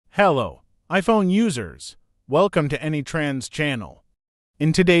Hello, iPhone users. Welcome to AnyTrans channel.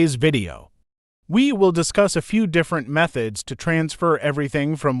 In today's video, we will discuss a few different methods to transfer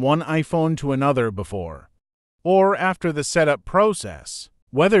everything from one iPhone to another before or after the setup process.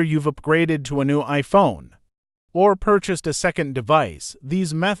 Whether you've upgraded to a new iPhone or purchased a second device,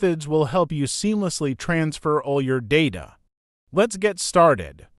 these methods will help you seamlessly transfer all your data. Let's get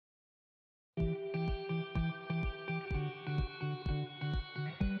started.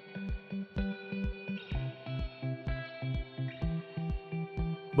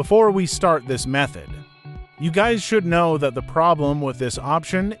 Before we start this method, you guys should know that the problem with this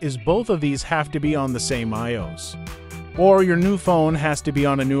option is both of these have to be on the same iOS, or your new phone has to be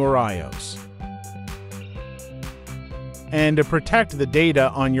on a newer iOS. And to protect the data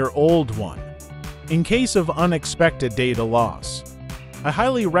on your old one, in case of unexpected data loss, I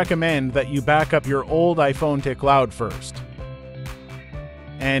highly recommend that you back up your old iPhone to cloud first.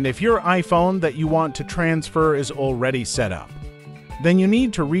 And if your iPhone that you want to transfer is already set up, then you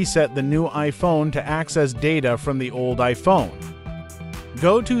need to reset the new iPhone to access data from the old iPhone.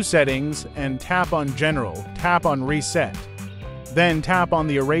 Go to Settings and tap on General, tap on Reset. Then tap on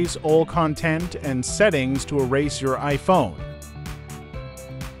the Erase All Content and Settings to erase your iPhone.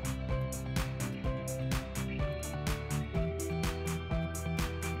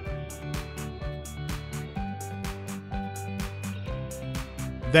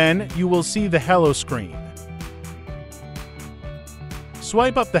 Then you will see the Hello screen.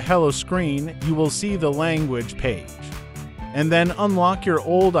 Swipe up the Hello screen, you will see the language page. And then unlock your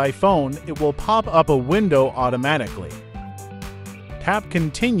old iPhone, it will pop up a window automatically. Tap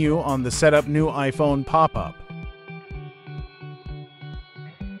Continue on the Setup New iPhone pop-up.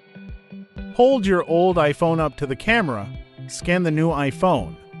 Hold your old iPhone up to the camera, scan the new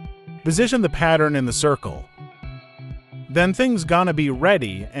iPhone. Position the pattern in the circle. Then things gonna be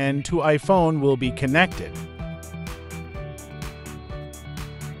ready and to iPhone will be connected.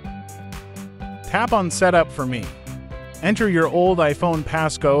 Tap on Setup for me. Enter your old iPhone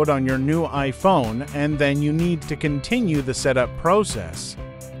passcode on your new iPhone, and then you need to continue the setup process.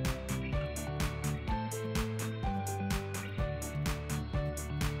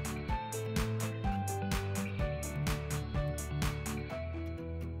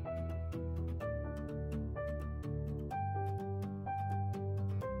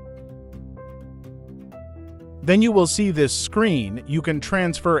 Then you will see this screen. You can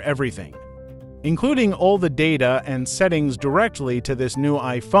transfer everything, including all the data and settings, directly to this new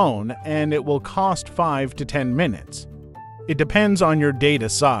iPhone, and it will cost 5 to 10 minutes. It depends on your data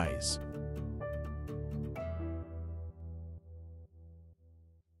size.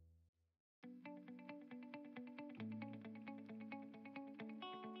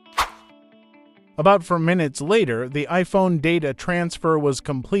 About 4 minutes later, the iPhone data transfer was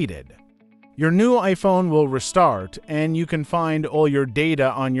completed. Your new iPhone will restart, and you can find all your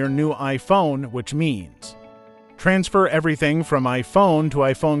data on your new iPhone, which means transfer everything from iPhone to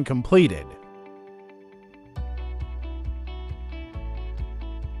iPhone completed.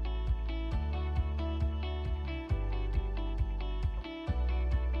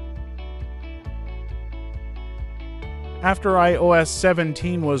 After iOS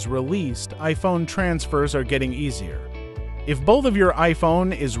 17 was released, iPhone transfers are getting easier. If both of your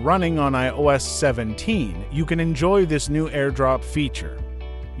iPhone is running on iOS 17, you can enjoy this new AirDrop feature.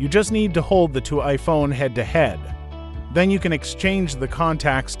 You just need to hold the two iPhone head-to-head. Then you can exchange the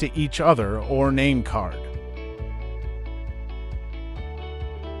contacts to each other or name card.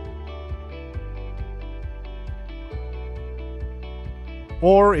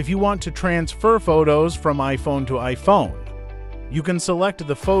 Or if you want to transfer photos from iPhone to iPhone, you can select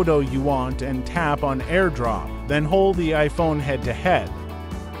the photo you want and tap on AirDrop, then hold the iPhone head-to-head.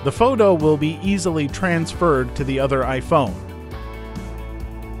 The photo will be easily transferred to the other iPhone.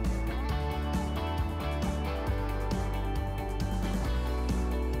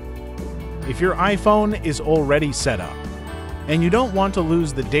 If your iPhone is already set up, and you don't want to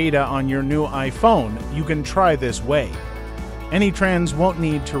lose the data on your new iPhone, you can try this way. AnyTrans won't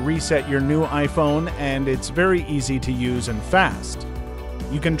need to reset your new iPhone, and it's very easy to use and fast.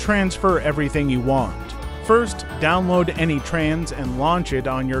 You can transfer everything you want. First, download AnyTrans and launch it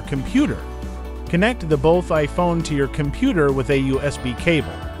on your computer. Connect the both iPhone to your computer with a USB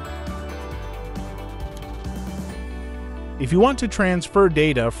cable. If you want to transfer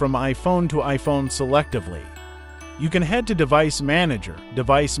data from iPhone to iPhone selectively, you can head to Device Manager.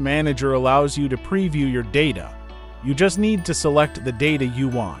 Device Manager allows you to preview your data. You just need to select the data you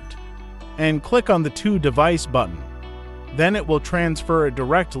want and click on the To Device button. Then it will transfer it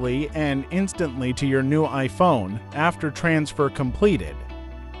directly and instantly to your new iPhone after transfer completed.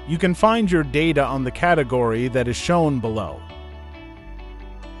 You can find your data on the category that is shown below.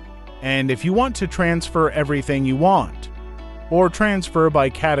 And if you want to transfer everything you want, or transfer by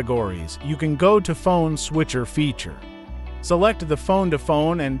categories, you can go to Phone Switcher feature. Select the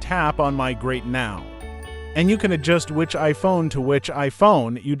phone-to-phone and tap on Migrate Now. And you can adjust which iPhone to which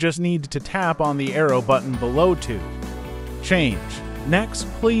iPhone. You just need to tap on the arrow button below to change. Next,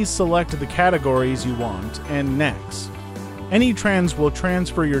 please select the categories you want, and next. AnyTrans will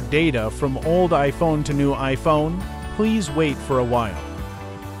transfer your data from old iPhone to new iPhone. Please wait for a while.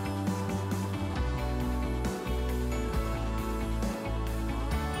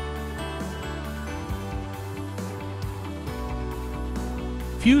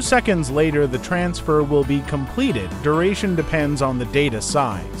 Few seconds later, the transfer will be completed. Duration depends on the data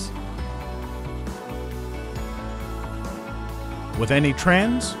size. With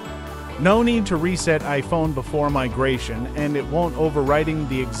AnyTrans, no need to reset iPhone before migration, and it won't overwriting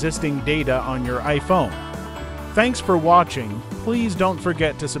the existing data on your iPhone. Thanks for watching. Please don't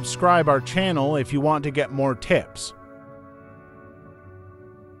forget to subscribe our channel if you want to get more tips.